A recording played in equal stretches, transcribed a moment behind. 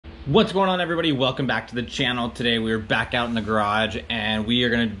What's going on, everybody? Welcome back to the channel. Today we're back out in the garage and we are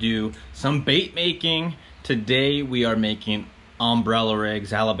going to do some bait making. Today we are making umbrella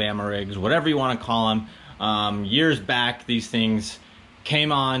rigs, Alabama rigs, whatever you want to call them. Years back, these things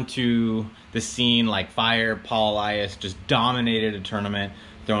came on to the scene like fire. Paul Elias just dominated a tournament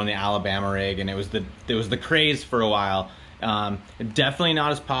throwing the Alabama rig, and it was the craze for a while. Definitely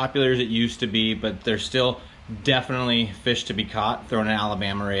not as popular as it used to be, but there's still definitely fish to be caught throwing an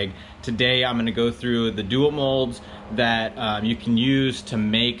Alabama rig. Today I'm going to go through the do-it molds that you can use to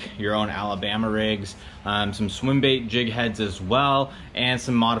make your own Alabama rigs, some swim bait jig heads as well, and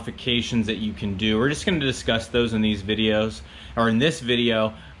some modifications that you can do. We're just going to discuss those in these videos, or in this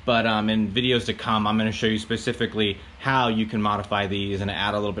video, but in videos to come I'm going to show you specifically how you can modify these and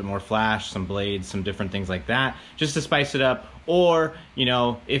add a little bit more flash, some blades, some different things like that, just to spice it up. Or, you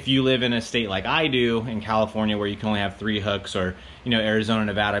know, if you live in a state like I do in California where you can only have 3 hooks, or, you know, Arizona,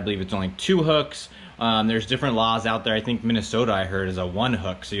 Nevada, I believe it's only 2 hooks. There's different laws out there. I think Minnesota, I heard, is a 1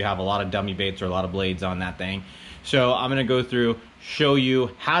 hook, so you have a lot of dummy baits or a lot of blades on that thing. So I'm gonna go through, show you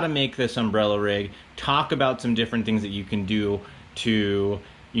how to make this umbrella rig, talk about some different things that you can do to,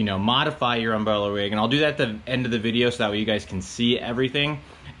 you know, modify your umbrella rig, and I'll do that at the end of the video so that way you guys can see everything.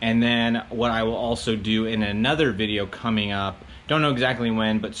 And then what I will also do in another video coming up, don't know exactly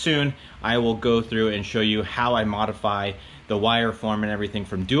when, but soon, I will go through and show you how I modify the wire form and everything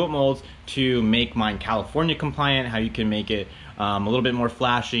from do-it molds to make mine California compliant, how you can make it a little bit more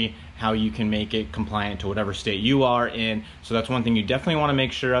flashy, how you can make it compliant to whatever state you are in. So that's one thing you definitely want to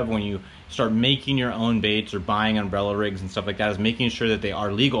make sure of when you start making your own baits or buying umbrella rigs and stuff like that, is making sure that they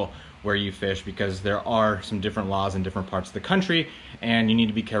are legal where you fish, because there are some different laws in different parts of the country and you need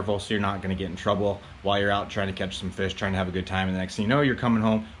to be careful so you're not going to get in trouble while you're out trying to catch some fish, trying to have a good time, and the next thing you know, you're coming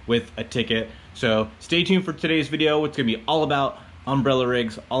home with a ticket. So stay tuned for today's video. It's going to be all about umbrella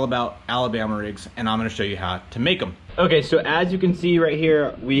rigs, all about Alabama rigs, and I'm going to show you how to make them. Okay, so as you can see right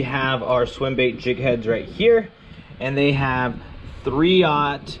here, we have our swim bait jig heads right here, and they have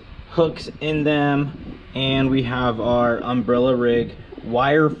 3/0 hooks in them, and we have our umbrella rig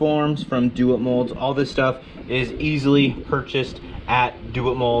wire forms from Do It Molds. All this stuff is easily purchased at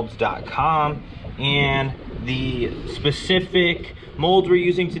doitmolds.com, and the specific mold we're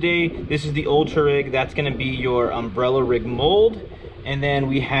using today, this is the Ultra Rig. That's going to be your umbrella rig mold. And then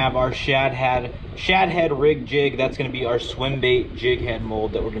we have our shad head rig jig. That's going to be our swim bait jig head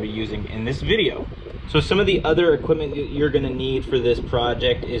mold that we're going to be using in this video. So some of the other equipment that you're going to need for this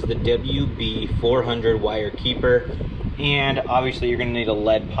project is the WB400 wire keeper, and obviously you're going to need a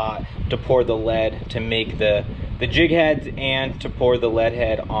lead pot to pour the lead to make the jig heads and to pour the lead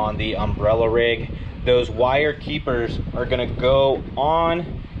head on the umbrella rig. Those wire keepers are going to go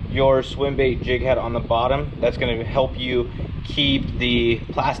on your swim bait jig head on the bottom. That's going to help you keep the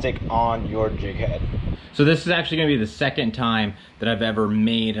plastic on your jig head. So this is actually going to be the second time that I've ever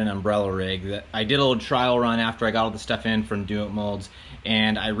made an umbrella rig. That I did a little trial run after I got all the stuff in from Do It Molds,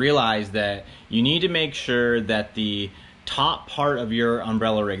 and I realized that you need to make sure that the top part of your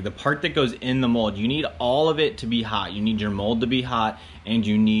umbrella rig, the part that goes in the mold, you need all of it to be hot. You need your mold to be hot, and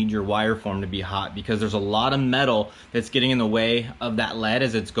you need your wire form to be hot, because there's a lot of metal that's getting in the way of that lead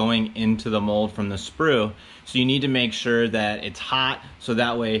as it's going into the mold from the sprue. So you need to make sure that it's hot, so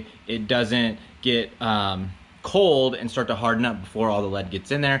that way it doesn't get cold and start to harden up before all the lead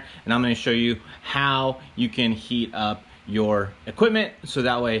gets in there. And I'm going to show you how you can heat up your equipment so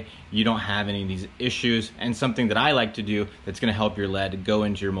that way you don't have any of these issues, and something that I like to do that's going to help your lead go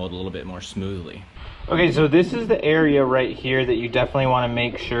into your mold a little bit more smoothly. Okay, so this is the area right here that you definitely want to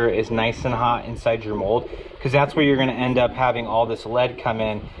make sure is nice and hot inside your mold, because that's where you're going to end up having all this lead come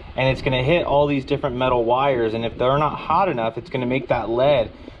in, and it's going to hit all these different metal wires, and if they're not hot enough, it's going to make that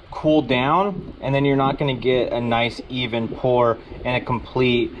lead cool down, and then you're not going to get a nice even pour and a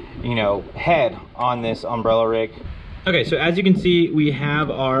complete, you know, head on this umbrella rig. Okay, so as you can see, we have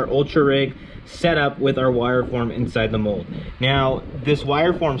our Ultra Rig set up with our wire form inside the mold. Now, this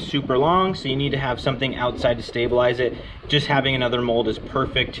wire form's super long, so you need to have something outside to stabilize it. Just having another mold is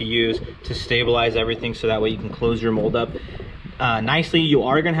perfect to use to stabilize everything, so that way you can close your mold up nicely. You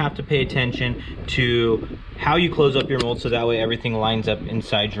are going to have to pay attention to how you close up your mold, so that way everything lines up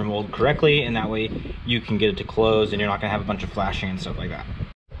inside your mold correctly, and that way you can get it to close and you're not going to have a bunch of flashing and stuff like that.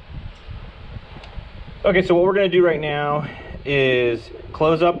 Okay, so what we're going to do right now is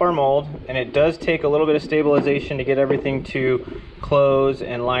close up our mold, and it does take a little bit of stabilization to get everything to close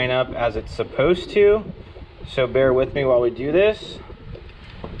and line up as it's supposed to. So bear with me while we do this.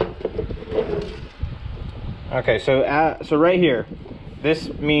 Okay, so right here,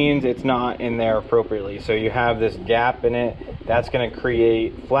 this means it's not in there appropriately. So you have this gap in it that's going to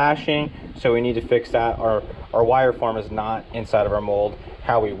create flashing. So we need to fix that. Our wire form is not inside of our mold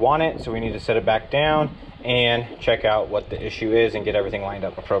how we want it, so we need to set it back down and check out what the issue is and get everything lined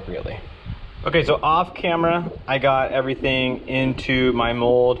up appropriately. Okay, so off camera, I got everything into my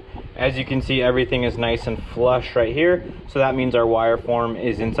mold. As you can see, everything is nice and flush right here. So that means our wire form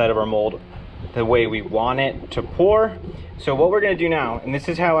is inside of our mold the way we want it to pour. So what we're gonna do now, and this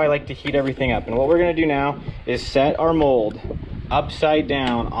is how I like to heat everything up, and what we're gonna do now is set our mold upside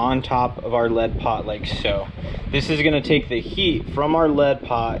down on top of our lead pot like so. This is gonna take the heat from our lead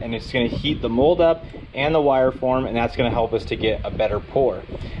pot and it's gonna heat the mold up and the wire form, and that's gonna help us to get a better pour.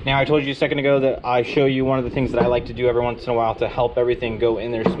 Now, I told you a second ago that I show you one of the things that I like to do every once in a while to help everything go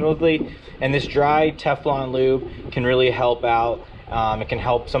in there smoothly, and this dry Teflon lube can really help out. It can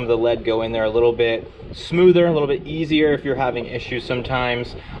help some of the lead go in there a little bit smoother, a little bit easier if you're having issues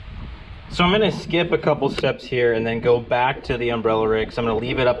sometimes. So I'm gonna skip a couple steps here and then go back to the umbrella rig. So I'm gonna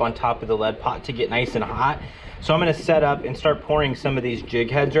leave it up on top of the lead pot to get nice and hot. So I'm gonna set up and start pouring some of these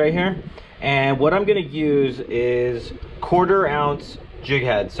jig heads right here. And what I'm gonna use is 1/4 ounce jig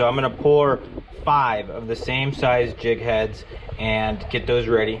heads. So I'm gonna pour 5 of the same size jig heads and get those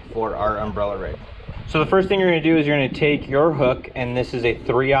ready for our umbrella rig. So the first thing you're gonna do is you're gonna take your hook, and this is a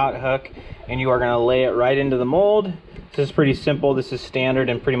 3/0 hook, and you are gonna lay it right into the mold. This is pretty simple. This is standard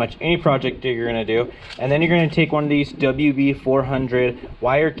in pretty much any project you're gonna do. And then you're gonna take one of these WB400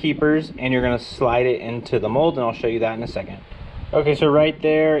 wire keepers and you're gonna slide it into the mold, and I'll show you that in a second. Okay, so right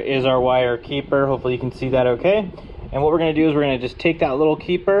there is our wire keeper. Hopefully you can see that okay. And what we're gonna do is we're gonna just take that little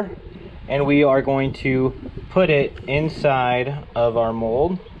keeper and we are going to put it inside of our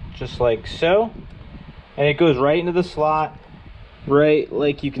mold, just like so. And it goes right into the slot, right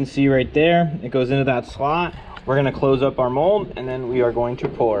like you can see right there. It goes into that slot. We're gonna close up our mold and then we are going to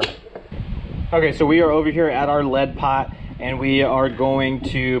pour. Okay, so we are over here at our lead pot and we are going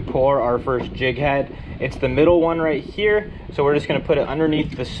to pour our first jig head. It's the middle one right here. So we're just gonna put it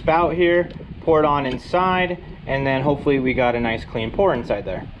underneath the spout here, pour it on inside, and then hopefully we got a nice clean pour inside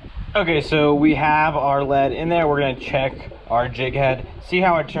there. Okay, so we have our lead in there. We're gonna check our jig head, see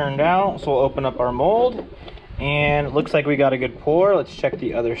how it turned out. So we'll open up our mold and it looks like we got a good pour. Let's check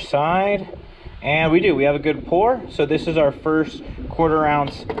the other side. And we do, we have a good pour. So this is our first 1/4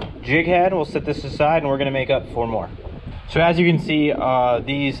 ounce jig head. We'll set this aside and we're gonna make up 4 more. So as you can see,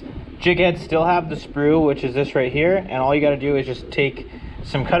 these jig heads still have the sprue, which is this right here. And all you gotta do is just take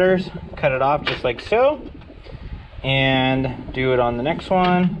some cutters, cut it off just like so, and do it on the next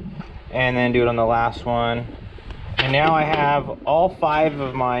one, and then do it on the last one. And now I have all 5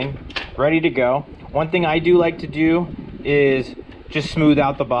 of mine ready to go. One thing I do like to do is just smooth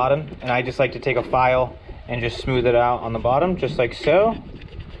out the bottom, and I just like to take a file and just smooth it out on the bottom just like so.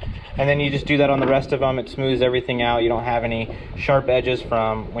 And then you just do that on the rest of them. It smooths everything out. You don't have any sharp edges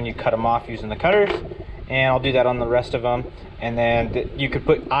from when you cut them off using the cutters. And I'll do that on the rest of them. And then you could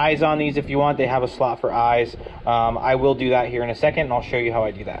put eyes on these if you want. They have a slot for eyes. I will do that here in a second, and I'll show you how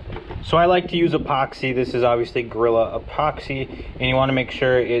I do that. So I like to use epoxy. This is obviously Gorilla epoxy, and you want to make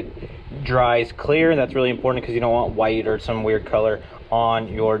sure it dries clear. That's really important because you don't want white or some weird color on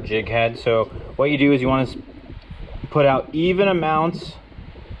your jig head. So what you do is you want to put out even amounts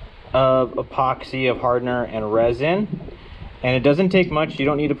of epoxy, of hardener and resin, and it doesn't take much. You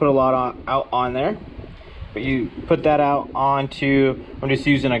don't need to put a lot out on there, but you put that out onto, I'm just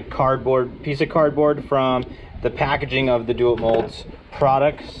using a piece of cardboard from the packaging of the Do It Molds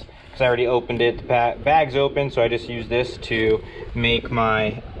products, because I already opened it. The bag's open, so I just use this to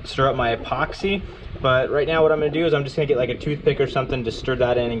stir up my epoxy. But right now what I'm gonna do is I'm just gonna get like a toothpick or something to stir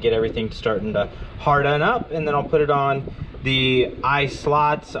that in and get everything starting to harden up, and then I'll put it on the eye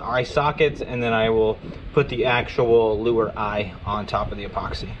slots, eye sockets, and then I will put the actual lure eye on top of the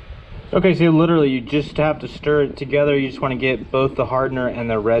epoxy. Okay, so literally you just have to stir it together. You just want to get both the hardener and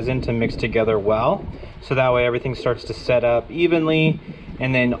the resin to mix together well, so that way everything starts to set up evenly.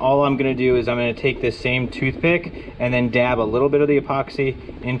 And then all I'm going to do is I'm going to take this same toothpick and then dab a little bit of the epoxy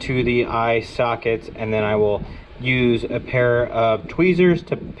into the eye sockets, and then I will use a pair of tweezers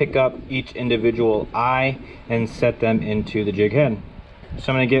to pick up each individual eye and set them into the jig head.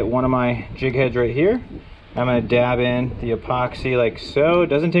 So I'm going to get one of my jig heads right here. I'm going to dab in the epoxy like so. It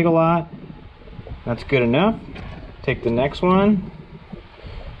doesn't take a lot. That's good enough. Take the next one,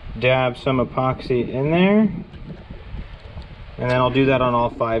 dab some epoxy in there, and then I'll do that on all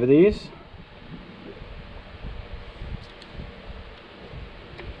 5 of these.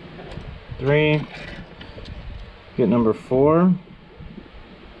 Three. Get number 4.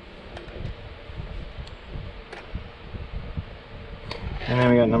 And then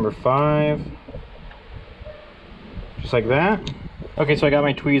we got number 5. just like that. Okay, so I got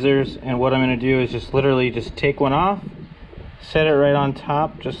my tweezers, and what I'm gonna do is just literally just take one off, set it right on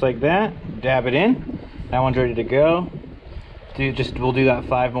top, just like that, dab it in. That one's ready to go. We'll do that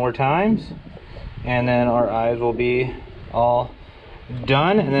 5 more times, and then our eyes will be all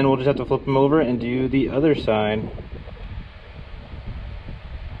done, and then we'll just have to flip them over and do the other side.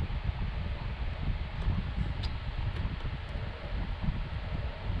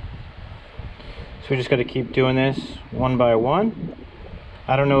 So we just got to keep doing this one by one.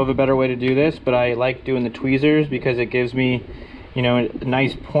 I don't know of a better way to do this, but I like doing the tweezers because it gives me, you know, a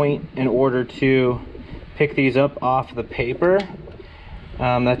nice point in order to pick these up off the paper.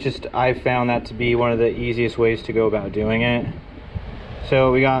 I found that to be one of the easiest ways to go about doing it.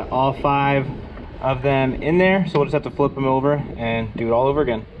 So we got all 5 of them in there, so we'll just have to flip them over and do it all over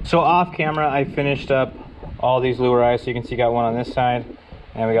again. So off camera, I finished up all these lure eyes. So you can see, got one on this side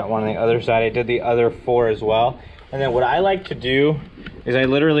and we got one on the other side. I did the other 4 as well. And then what I like to do is I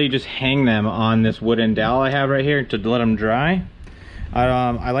literally just hang them on this wooden dowel I have right here to let them dry.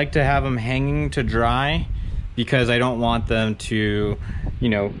 I like to have them hanging to dry because I don't want them to, you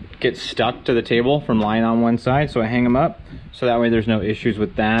know, get stuck to the table from lying on one side. So I hang them up so that way there's no issues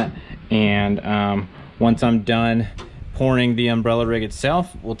with that. And once I'm done pouring the umbrella rig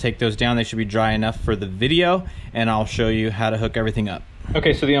itself, we'll take those down. They should be dry enough for the video, and I'll show you how to hook everything up.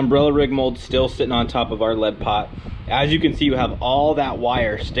 Okay, so the umbrella rig mold's still sitting on top of our lead pot. As you can see, you have all that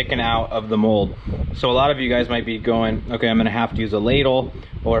wire sticking out of the mold. So a lot of you guys might be going, okay, I'm gonna have to use a ladle,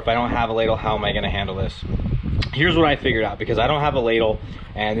 or if I don't have a ladle, how am I gonna handle this? Here's what I figured out, because I don't have a ladle,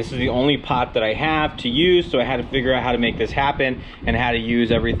 and this is the only pot that I have to use, so I had to figure out how to make this happen and how to use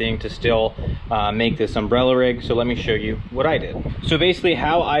everything to still make this umbrella rig. So let me show you what I did. So basically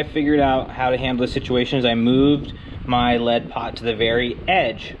how I figured out how to handle this situation is I moved my lead pot to the very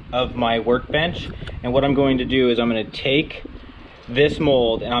edge of my workbench, and what I'm going to do is I'm going to take this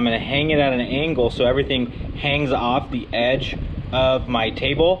mold and I'm going to hang it at an angle so everything hangs off the edge of my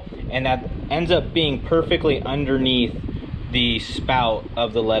table, and that ends up being perfectly underneath the spout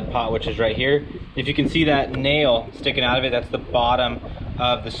of the lead pot, which is right here. If you can see that nail sticking out of it, that's the bottom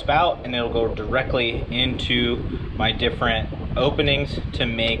of the spout, and it'll go directly into my different openings to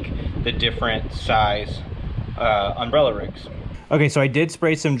make the different size umbrella rigs. Okay, so I did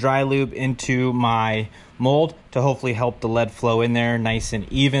spray some dry lube into my mold to hopefully help the lead flow in there nice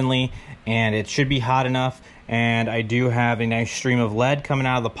and evenly, and it should be hot enough. And I do have a nice stream of lead coming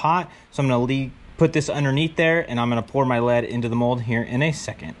out of the pot, so I'm gonna put this underneath there, and I'm gonna pour my lead into the mold here in a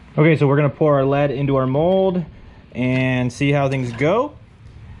second. Okay, so we're gonna pour our lead into our mold and see how things go.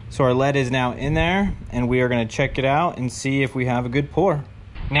 So our lead is now in there, and we are gonna check it out and see if we have a good pour.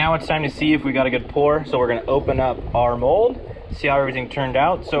 Now it's time to see if we got a good pour. So we're gonna open up our mold, see how everything turned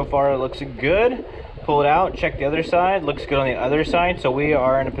out. So far it looks good. Pull it out, check the other side, looks good on the other side. So we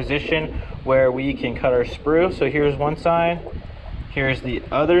are in a position where we can cut our sprue. So here's one side, here's the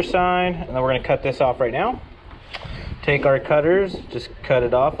other side, and then we're gonna cut this off right now. Take our cutters, just cut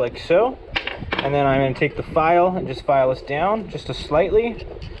it off like so. And then I'm gonna take the file and just file this down just a slightly.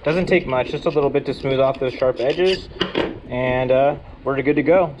 Doesn't take much, just a little bit to smooth off those sharp edges. And we're good to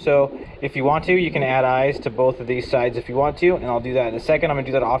go. So if you want to, you can add eyes to both of these sides if you want to, and I'll do that in a second. I'm gonna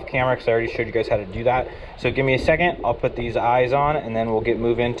do that off camera because I already showed you guys how to do that. So give me a second, I'll put these eyes on, and then we'll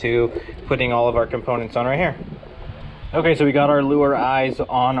move into putting all of our components on right here. Okay, so we got our lure eyes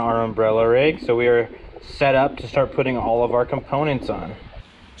on our umbrella rig, so we are set up to start putting all of our components on.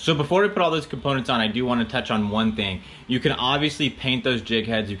 So before we put all those components on, I do want to touch on one thing. You can obviously paint those jig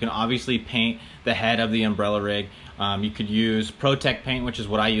heads. You can obviously paint the head of the umbrella rig. You could use ProTech paint, which is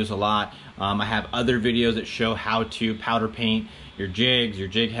what I use a lot. I have other videos that show how to powder paint your jigs, your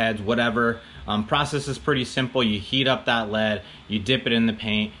jig heads, whatever. Process is pretty simple. You heat up that lead, you dip it in the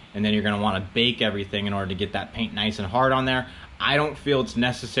paint, and then you're gonna wanna bake everything in order to get that paint nice and hard on there. I don't feel it's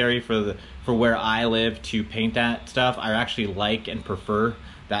necessary for where I live to paint that stuff. I actually like and prefer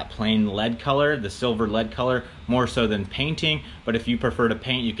that plain lead color, the silver lead color, more so than painting. But if you prefer to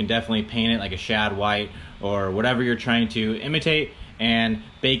paint, you can definitely paint it like a shad white or whatever you're trying to imitate, and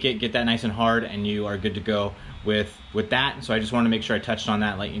bake it, get that nice and hard, and you are good to go with that. So I just want to make sure I touched on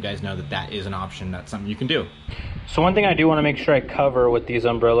that, let you guys know that that is an option, that's something you can do. So one thing I do want to make sure I cover with these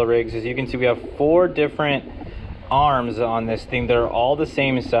umbrella rigs is you can see we have 4 different arms on this thing that are all the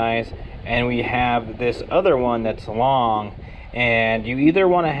same size, and we have this other one that's long, and you either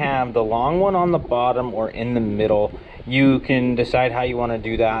want to have the long one on the bottom or in the middle. You can decide how you want to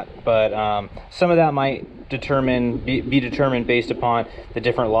do that, but some of that might be determined based upon the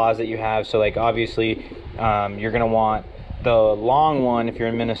different laws that you have. So like obviously you're going to want the long one if you're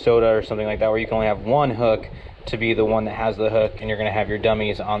in Minnesota or something like that, where you can only have one hook. to be the one that has the hook, and you're going to have your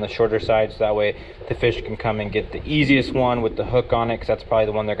dummies on the shorter side, so that way the fish can come and get the easiest one with the hook on it, because that's probably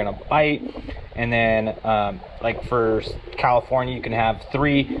the one they're going to bite. And then like for California, you can have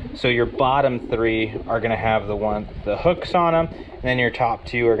 3, so your bottom 3 are going to have the hooks on them, and then your top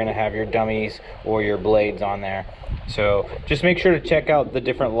 2 are going to have your dummies or your blades on there. So just make sure to check out the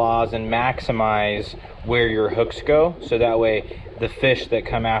different laws and maximize where your hooks go, so that way the fish that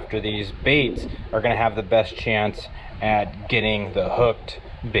come after these baits are going to have the best chance at getting the hooked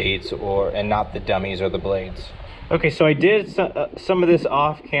baits and not the dummies or the blades. Okay, so I did some of this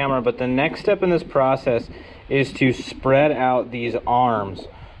off camera, but the next step in this process is to spread out these arms,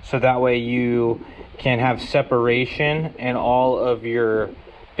 so that way you can have separation in all of your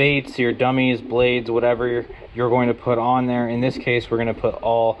baits, your dummies, blades, whatever you're going to put on there. In this case, we're going to put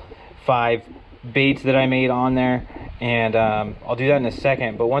all 5 baits that I made on there, and I'll do that in a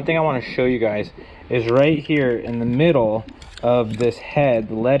second. But one thing I want to show you guys is right here in the middle of this head,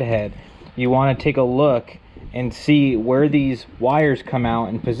 the lead head, you want to take a look and see where these wires come out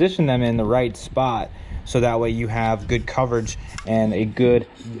and position them in the right spot, so that way you have good coverage and a good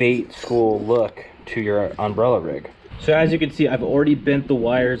bait school look to your umbrella rig. So as you can see, I've already bent the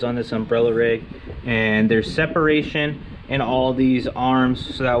wires on this umbrella rig, and there's separation in all these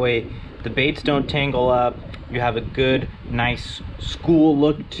arms, so that way the baits don't tangle up. You have a good, nice school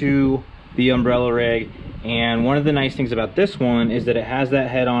look to the umbrella rig. And one of the nice things about this one is that it has that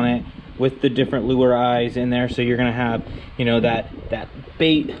head on it with the different lure eyes in there, so you're gonna have, you know, that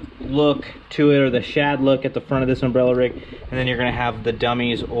bait look to it, or the shad look at the front of this umbrella rig, and then you're gonna have the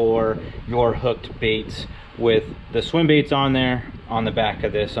dummies or your hooked baits with the swim baits on there on the back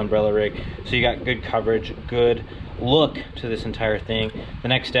of this umbrella rig. So you got good coverage, good look to this entire thing. The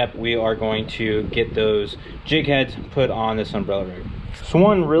next step, we are going to get those jig heads put on this umbrella rig. So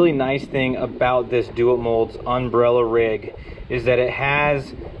one really nice thing about this Do It Molds umbrella rig is that it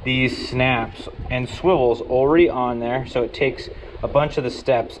has these snaps and swivels already on there, so it takes a bunch of the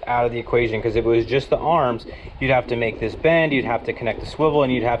steps out of the equation, because if it was just the arms, you'd have to make this bend, you'd have to connect the swivel,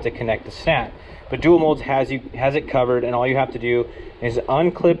 and you'd have to connect the snap. But Do It Molds has it covered, and all you have to do is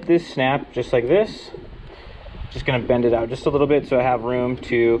unclip this snap just like this. Just gonna bend it out just a little bit so I have room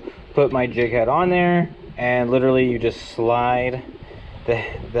to put my jig head on there, and literally you just slide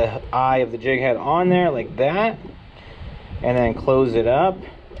the eye of the jig head on there like that, and then close it up,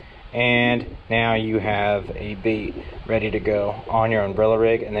 and now you have a bait ready to go on your umbrella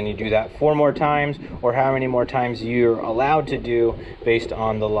rig. And then you do that 4 more times, or how many more times you're allowed to do based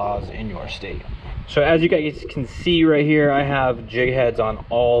on the laws in your state. So as you guys can see right here, I have jig heads on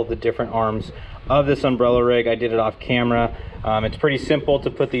all the different arms of this umbrella rig. I did it off camera. It's pretty simple to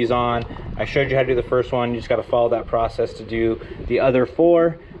put these on. I showed you how to do the first one. You just got to follow that process to do the other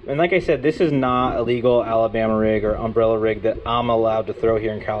 4. And like I said, this is not a legal Alabama rig or umbrella rig that I'm allowed to throw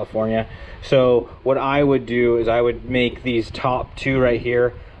here in California. So what I would do is I would make these top 2 right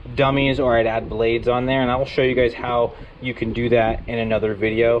here dummies, or I'd add blades on there, and I will show you guys how you can do that in another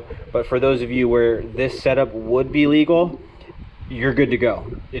video. But for those of you where this setup would be legal, you're good to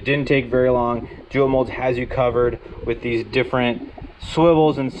go. It didn't take very long. Do It Molds has you covered with these different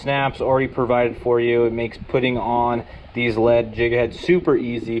swivels and snaps already provided for you. It makes putting on these lead jig heads super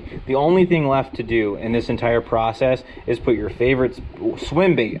easy. The only thing left to do in this entire process is put your favorite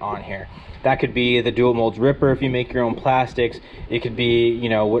swim bait on here. That could be the Do It Molds Ripper if you make your own plastics. It could be, you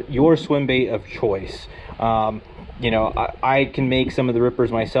know, what your swim bait of choice. You know, I can make some of the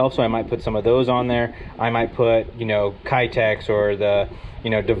rippers myself, so I might put some of those on there. I might put, you know, Kitex or the, you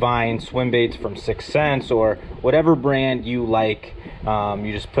know, Divine swim baits from 6th Sense, or whatever brand you like.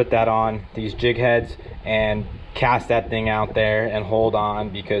 You just put that on these jig heads and cast that thing out there and hold on,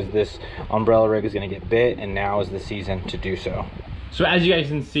 because this umbrella rig is going to get bit, and now is the season to do so. So as you guys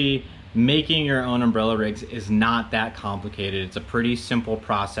can see, making your own umbrella rigs is not that complicated. It's a pretty simple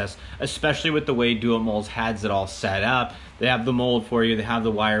process, especially with the way Do It Molds has it all set up. They have the mold for you, they have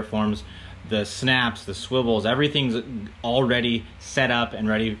the wire forms, the snaps, the swivels, everything's already set up and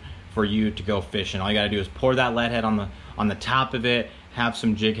ready for you to go fishing. All you gotta do is pour that lead head on the top of it, have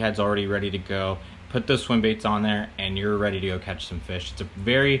some jig heads already ready to go, put those swim baits on there, and you're ready to go catch some fish. It's a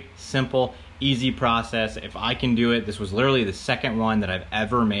very simple, easy process. If I can do it, this was literally the 2nd one that I've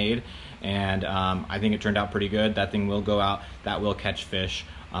ever made, and I think it turned out pretty good. That thing will go out, that will catch fish.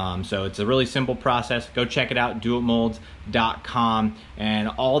 So it's a really simple process. Go check it out, doitmolds.com, and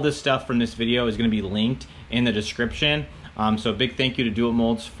all this stuff from this video is going to be linked in the description. So a big thank you to Do It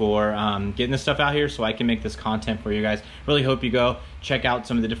Molds for getting this stuff out here so I can make this content for you guys. Really hope you go check out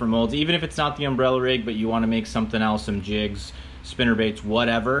some of the different molds, even if it's not the umbrella rig, but you want to make something else, some jigs, spinner baits,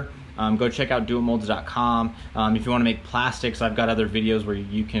 whatever. go check out doitmolds.com. If you want to make plastics, I've got other videos where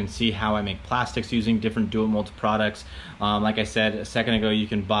you can see how I make plastics using different Do It Molds products. Like I said a second ago, you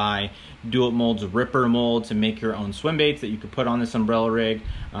can buy Do It Molds Ripper molds to make your own swim baits that you could put on this umbrella rig.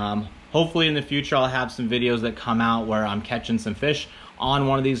 Hopefully in the future I'll have some videos that come out where I'm catching some fish on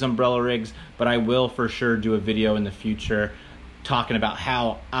one of these umbrella rigs, but I will for sure do a video in the future talking about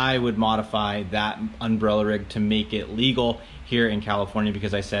how I would modify that umbrella rig to make it legal here in California,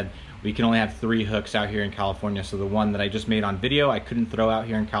 because I said we can only have 3 hooks out here in California. So the one that I just made on video I couldn't throw out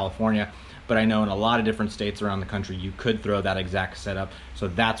here in California, but I know in a lot of different states around the country you could throw that exact setup. So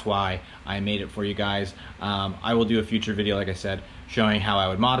that's why I made it for you guys. I will do a future video, like I said, showing how I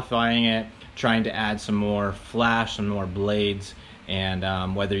would modifying it, trying to add some more flash, some more blades,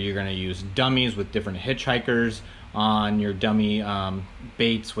 and whether you're going to use dummies with different hitchhikers on your dummy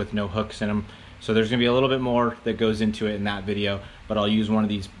baits with no hooks in them. So there's going to be a little bit more that goes into it in that video, but I'll use one of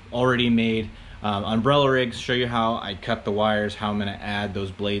these already made umbrella rigs, show you how I cut the wires, how I'm going to add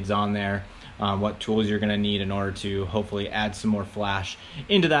those blades on there, what tools you're going to need in order to hopefully add some more flash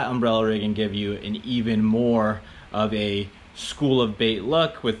into that umbrella rig and give you an even more of a school of bait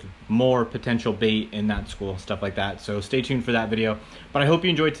look with more potential bait in that school, stuff like that. So stay tuned for that video. But I hope you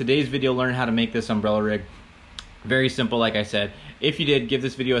enjoyed today's video, learn how to make this umbrella rig. Very simple, like I said. If you did, give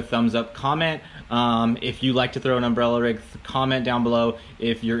this video a thumbs up. Comment if you like to throw an umbrella rig. Comment down below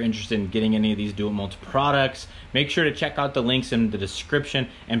if you're interested in getting any of these Do It Molds products. Make sure to check out the links in the description,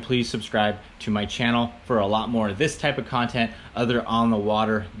 and please subscribe to my channel for a lot more of this type of content, other on the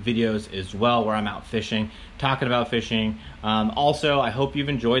water videos as well, where I'm out fishing, talking about fishing. Also, I hope you've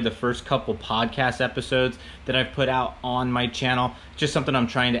enjoyed the first couple podcast episodes that I've put out on my channel. Just something I'm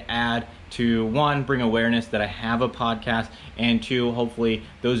trying to add to, one, bring awareness that I have a podcast, and two, hopefully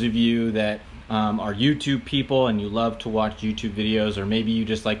those of you that are YouTube people and you love to watch YouTube videos, or maybe you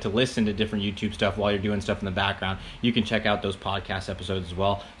just like to listen to different YouTube stuff while you're doing stuff in the background, you can check out those podcast episodes as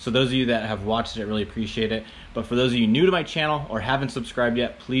well. So those of you that have watched it, really appreciate it. But for those of you new to my channel or haven't subscribed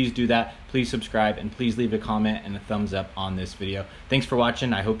yet, please do that. Please subscribe, and please leave a comment and a thumbs up on this video. Thanks for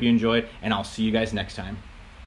watching. I hope you enjoyed, and I'll see you guys next time.